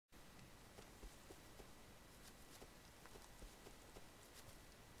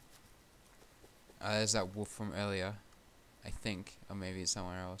There's that wolf from earlier, I think, or maybe it's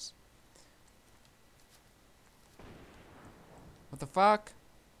somewhere else. What the fuck?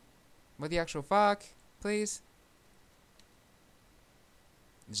 What the actual fuck? Please?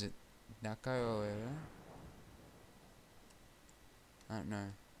 Is it that guy or whatever? I don't know,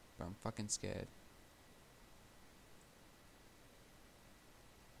 but I'm fucking scared.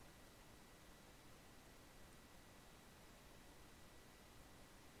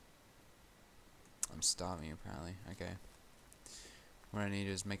 I'm starving apparently. Okay. What I need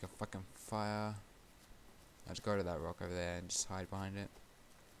is make a fucking fire. I'll just go to that rock over there and just hide behind it.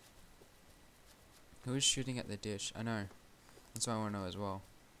 Who is shooting at the dish? I know. That's what I want to know as well.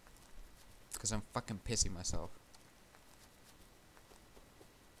 Because I'm fucking pissing myself.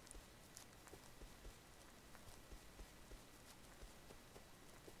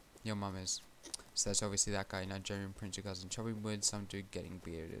 Your mum is. So that's obviously that guy, Nigerian prince, your cousin. Chopping wood, some dude getting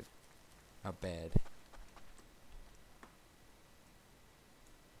bearded. A bed.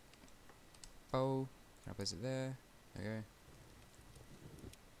 Oh. Can I place it there? There we go.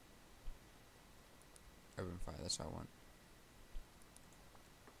 Open fire, that's what I want.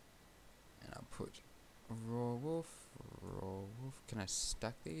 And I'll put raw wolf, raw wolf. Can I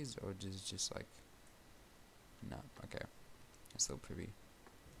stack these or just like... No, okay. That's still pretty.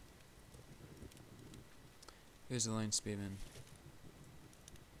 Who's the lone spearman?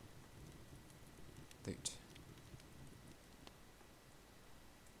 Loot.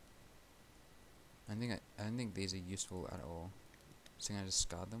 I don't think these are useful at all. So I'm gonna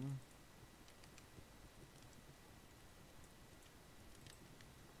discard them.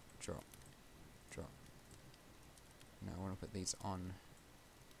 Drop. Drop. No, I wanna put these on.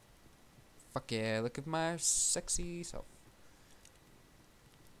 Fuck yeah, look at my sexy self.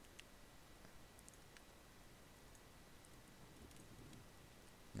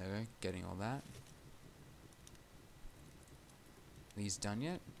 There we go, getting all that. These done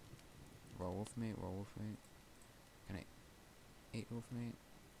yet? Raw wolf meat, raw wolf meat. Can I eat wolf meat?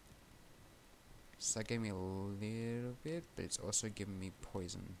 So that gave me a little bit, but it's also giving me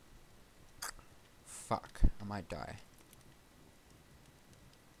poison. Fuck, I might die.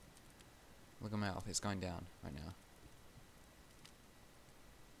 Look at my health, it's going down right now.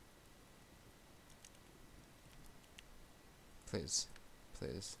 Please,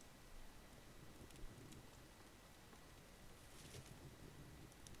 please.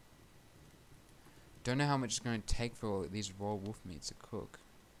 Don't know how much it's going to take for all these raw wolf meats to cook.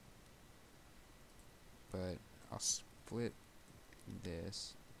 But I'll split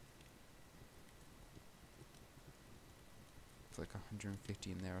this. It's like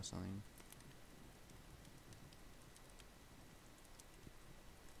 150 in there or something.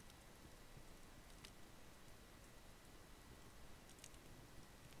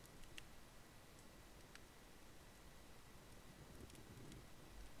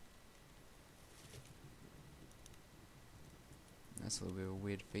 That's a little bit of a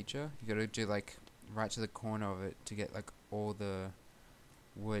weird feature. You gotta do like right to the corner of it to get like all the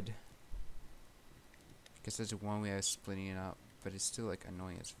wood. Guess there's one way of splitting it up, but it's still like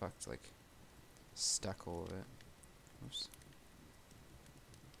annoying as fuck to like stack all of it. Oops.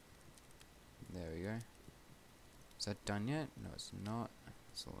 There we go. Is that done yet? No, it's not.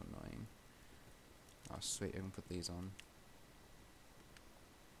 It's all annoying. Oh sweet, I can put these on.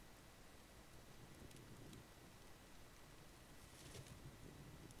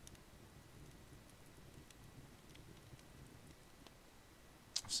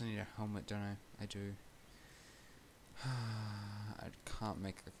 I also need a helmet, don't I? I do. I can't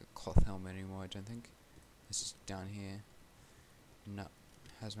make like a cloth helmet anymore, I don't think. It's just down here. No.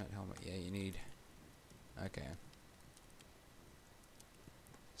 Hazmat helmet, yeah, you need. Okay.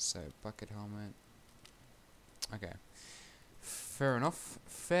 So, bucket helmet. Okay. Fair enough.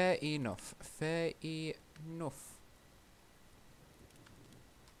 Fair enough. Fair enough.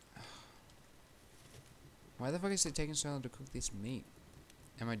 Why the fuck is it taking so long to cook this meat?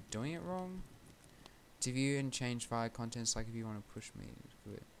 Am I doing it wrong? To view and change file contents like if you want to push meat.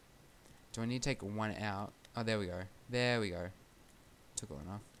 Do I need to take one out? Oh, there we go. There we go. Took all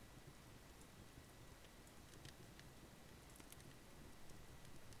enough.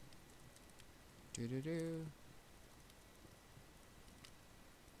 Do.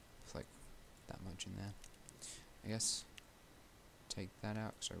 It's like that much in there. I guess take that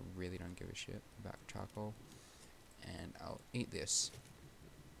out because I really don't give a shit about charcoal. And I'll eat this.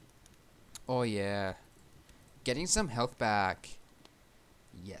 Oh yeah. Getting some health back.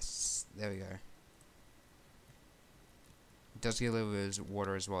 Yes. There we go. It does give a little bit of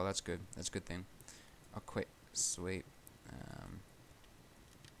water as well. That's good. That's a good thing. I'll quit. Sweet.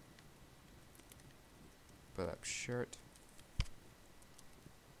 burlap shirt.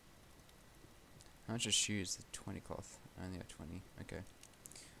 How much are shoes? The 20 cloth. I only have 20. Okay.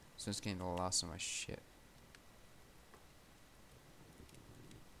 So it's getting the last of my shit.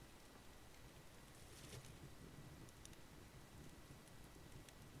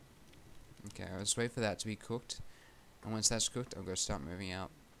 Okay, I'll just wait for that to be cooked. And once that's cooked, I'll go start moving out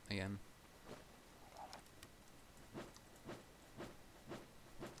again.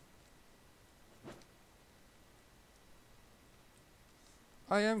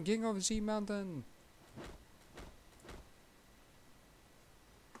 I am king of Z Mountain!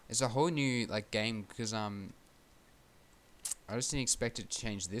 It's a whole new, like, game, because, I just didn't expect it to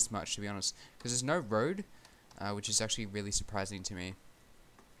change this much, to be honest. Because there's no road, which is actually really surprising to me.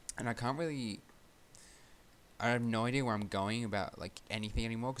 And I have no idea where I'm going about, like, anything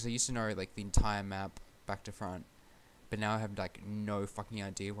anymore, because I used to know, like, the entire map back to front. But now I have, like, no fucking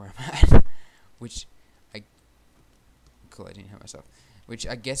idea where I'm at. Which, cool, I didn't hurt myself. Which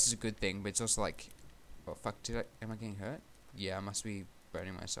I guess is a good thing, but it's also like, oh fuck, am I getting hurt? Yeah, I must be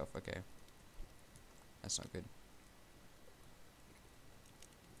burning myself, okay. That's not good.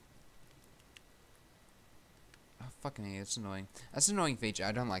 Oh, fucking hell, that's annoying. That's an annoying feature,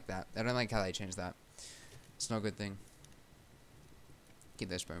 I don't like that. I don't like how they changed that. It's not a good thing. Keep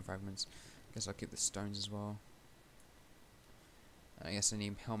those bone fragments. Guess I'll keep the stones as well. I guess I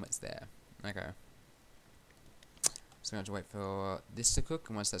need helmets there. Okay. So I'm going to wait for this to cook,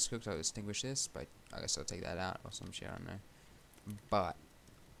 and once that's cooked, I'll extinguish this, but I guess I'll take that out or some shit, I don't know. But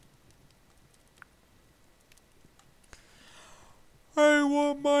I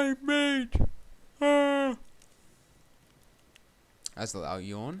want my meat! That's a loud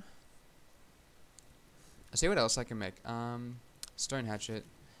yawn. I'll see what else I can make. Stone hatchet.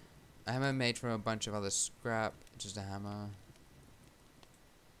 A hammer made from a bunch of other scrap, just a hammer.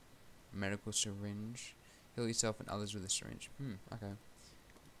 Medical syringe. Heal yourself and others with a syringe. Okay.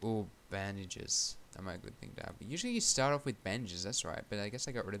 Ooh, bandages. That might be a good thing to have. But usually you start off with bandages, that's right. But I guess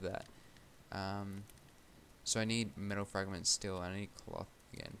I got rid of that. So I need metal fragments still. I need cloth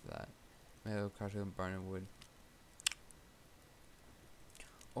again for that. Metal, cartridge, and bone and wood.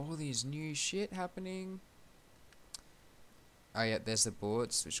 All these new shit happening. Oh yeah, there's the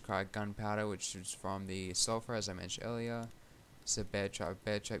bullets, which require gunpowder, which is from the sulfur, as I mentioned earlier. It's a bear trap.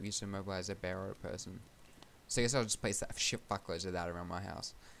 Bear trap used to immobilize a bear or a person. So I guess I'll just place that shit fuckloads of that around my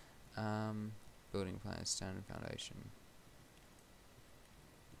house. Building plan, standard foundation.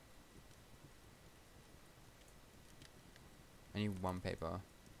 I need 1 paper.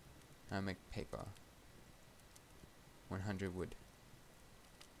 I'll make paper. 100 wood.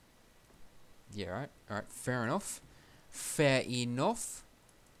 Yeah, right. Alright, fair enough. Fair enough.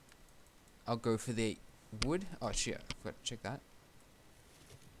 I'll go for the wood. Oh shit, I forgot to check that.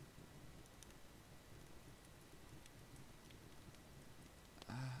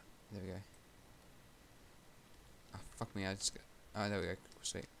 There we go. Oh, fuck me, I just got... Oh, there we go.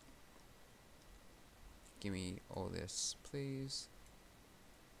 Sweet. Give me all this, please.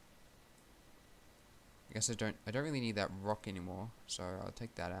 I guess I don't really need that rock anymore, so I'll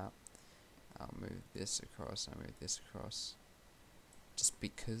take that out. I'll move this across, I'll move this across. Just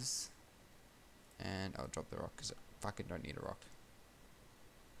because. And I'll drop the rock, because I fucking don't need a rock.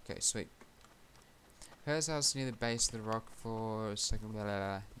 Okay, sweet. Hers house near the base of the rock for a second, blah blah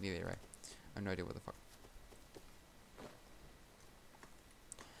blah. Near the array. I have no idea what the fuck.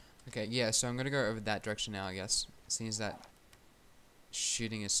 Okay, yeah, so I'm gonna go over that direction now, I guess. Seeing as that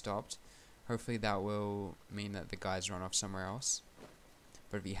shooting is stopped, hopefully that will mean that the guy's run off somewhere else.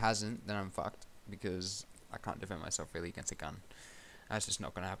 But if he hasn't, then I'm fucked, because I can't defend myself really against a gun. That's just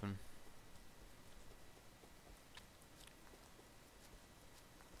not gonna happen.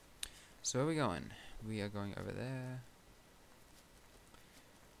 So where are we going? We are going over there.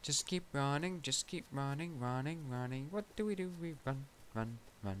 Just keep running, just keep running, running, running. What do? We run, run,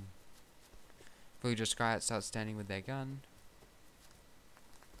 run. Villagers cry out, start standing with their gun.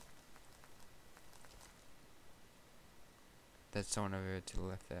 There's someone over to the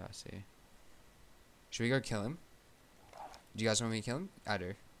left there, I see. Should we go kill him? Do you guys want me to kill him? I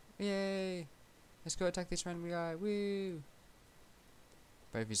do. Yay! Let's go attack this random guy, woo!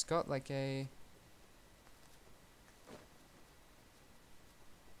 But if he's got like a...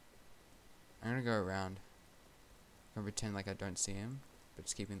 I'm gonna go around. I'm gonna pretend like I don't see him, but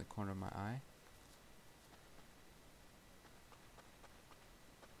just keeping the corner of my eye.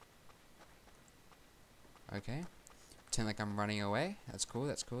 Okay. Pretend like I'm running away. That's cool,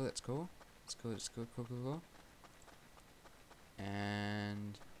 that's cool, that's cool. That's cool, that's cool, cool, cool, cool.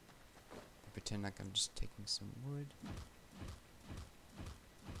 And pretend like I'm just taking some wood.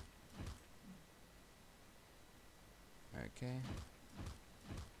 Okay.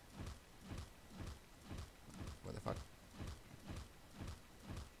 What the fuck?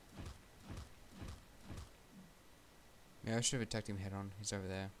 Yeah, I should have attacked him head on. He's over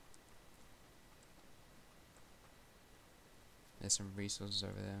there. There's some resources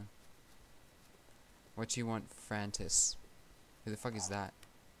over there. What do you want, Frantis? Who the fuck is that?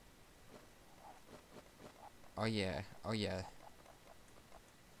 Oh yeah, oh yeah.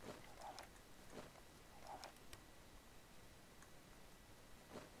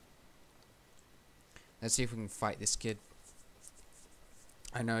 Let's see if we can fight this kid.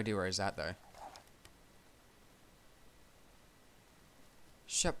 I have no idea where he's at though.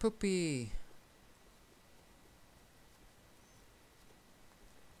 Shapoopy!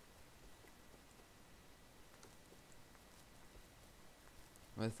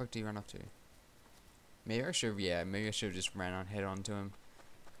 Where the fuck do you run up to? Maybe I should, yeah, maybe I should have just ran on head on to him.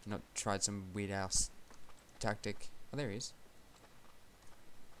 Not tried some weird ass tactic. Oh, there he is.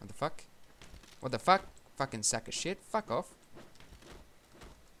 What the fuck? What the fuck? Fucking sack of shit. Fuck off.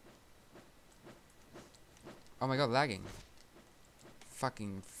 Oh my god, lagging.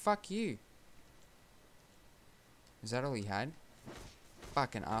 Fucking fuck you. Is that all he had?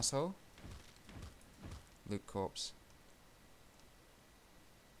 Fucking asshole. Loot corpse.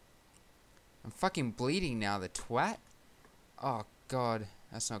 I'm fucking bleeding now, the twat. Oh god,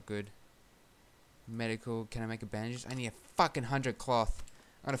 that's not good. Medical, can I make a bandage? I need a fucking 100 cloth.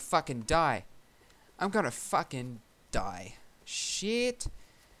 I'm gonna fucking die. I'm gonna fucking die. Shit.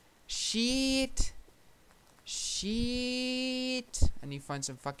 Shit. Shit. I need to find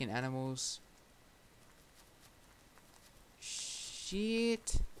some fucking animals.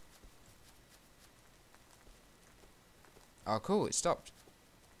 Shit. Oh cool, it stopped.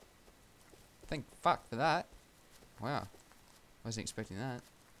 Thank fuck for that. Wow. Wasn't expecting that.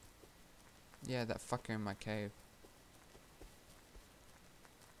 Yeah, that fucker in my cave.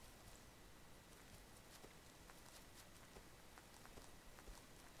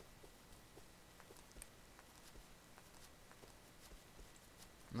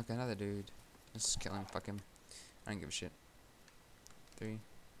 Look, another dude. Let's just kill him, fuck him. I don't give a shit. 3.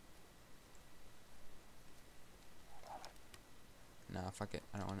 Nah, fuck it.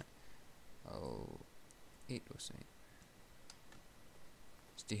 I don't want it. Oh, it was it.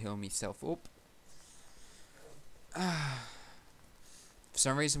 Just to heal myself up. For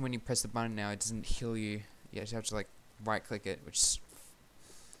some reason, when you press the button now, it doesn't heal you. You have to like right click it, which is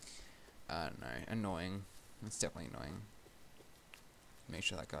I don't know, annoying. It's definitely annoying. Make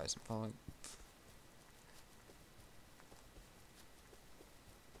sure that guy isn't following.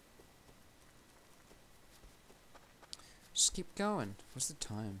 Just keep going. What's the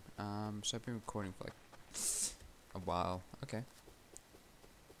time? So I've been recording for like a while. Okay.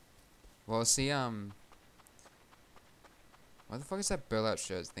 Well, see, why the fuck is that burlap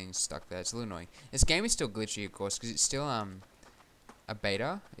shirt thing stuck there? It's a little annoying. This game is still glitchy, of course, because it's still a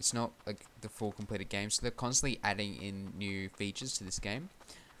beta. It's not like the full completed game, so they're constantly adding in new features to this game,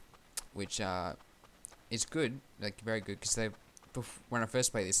 which is good, like very good. Because when I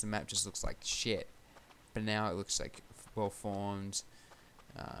first played this, the map just looks like shit, but now it looks like well formed.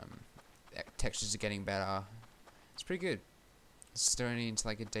 Textures are getting better. It's pretty good. It's turning into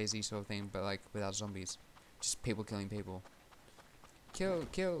like a DayZ sort of thing, but like without zombies, just people killing people. Kill,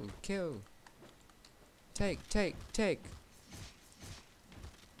 kill, kill. Take, take, take.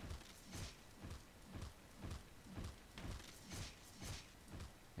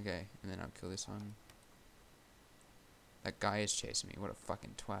 Okay, and then I'll kill this one. That guy is chasing me. What a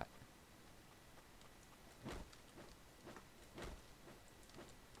fucking twat.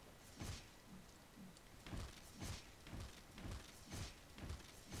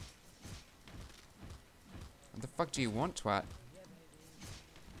 What the fuck do you want, twat?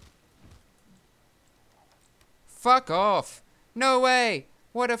 Fuck off! No way!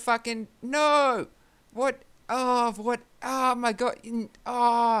 What a fucking... No! What? Oh, what? Oh my god.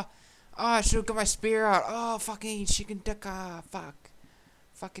 Oh, I should have got my spear out. Oh, fucking chicken ducker. Fuck.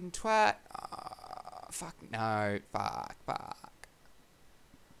 Fucking twat. Oh, fuck. No. Fuck. Fuck.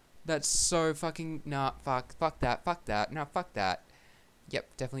 That's so fucking... Nah, fuck. Fuck that. Fuck that. No, fuck that.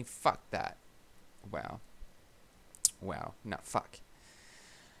 Yep, definitely fuck that. Wow. Wow. No, fuck.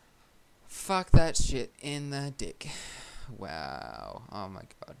 Fuck that shit in the dick. Wow. Oh my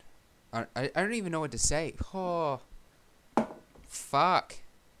god. I don't even know what to say. Oh. Fuck.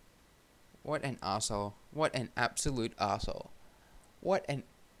 What an asshole. What an absolute asshole. What an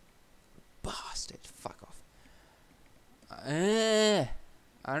bastard. Fuck off. I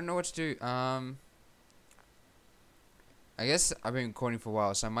don't know what to do. I guess I've been recording for a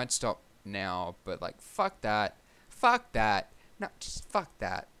while, so I might stop now, but like, fuck that. fuck that. No, just fuck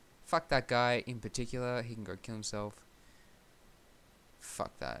that. Fuck that guy in particular. He can go kill himself.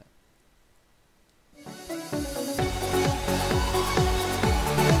 Fuck that.